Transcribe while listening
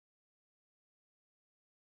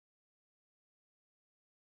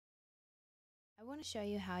I want to show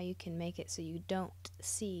you how you can make it so you don't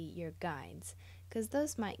see your guides, because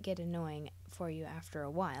those might get annoying for you after a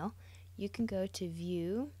while. You can go to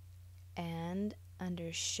View, and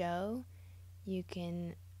under Show you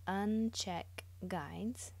can uncheck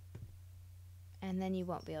Guides, and then you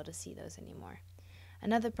won't be able to see those anymore.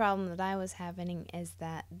 Another problem that I was having is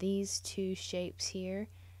that these two shapes here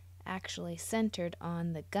actually centered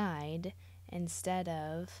on the guide instead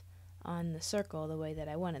of on the circle the way that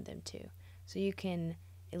I wanted them to. So you can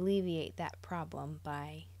alleviate that problem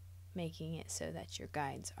by making it so that your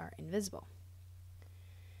guides are invisible.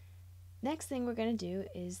 Next thing we're going to do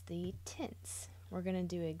is the tints. We're going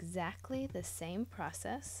to do exactly the same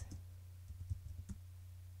process.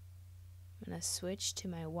 I'm going to switch to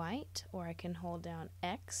my white, or I can hold down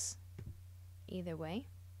X, either way,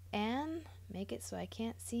 and make it so I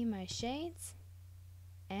can't see my shades,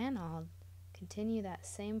 and I'll continue that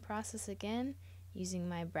same process again using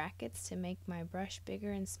my brackets to make my brush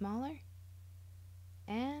bigger and smaller,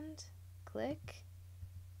 and click,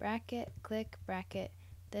 bracket, click, bracket.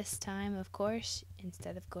 This time, of course,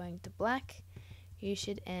 instead of going to black, you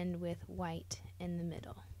should end with white in the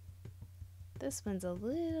middle. This one's a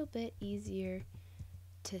little bit easier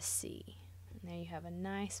to see. And there you have a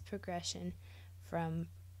nice progression from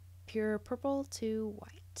pure purple to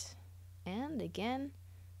white. And again,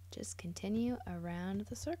 just continue around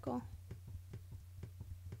the circle.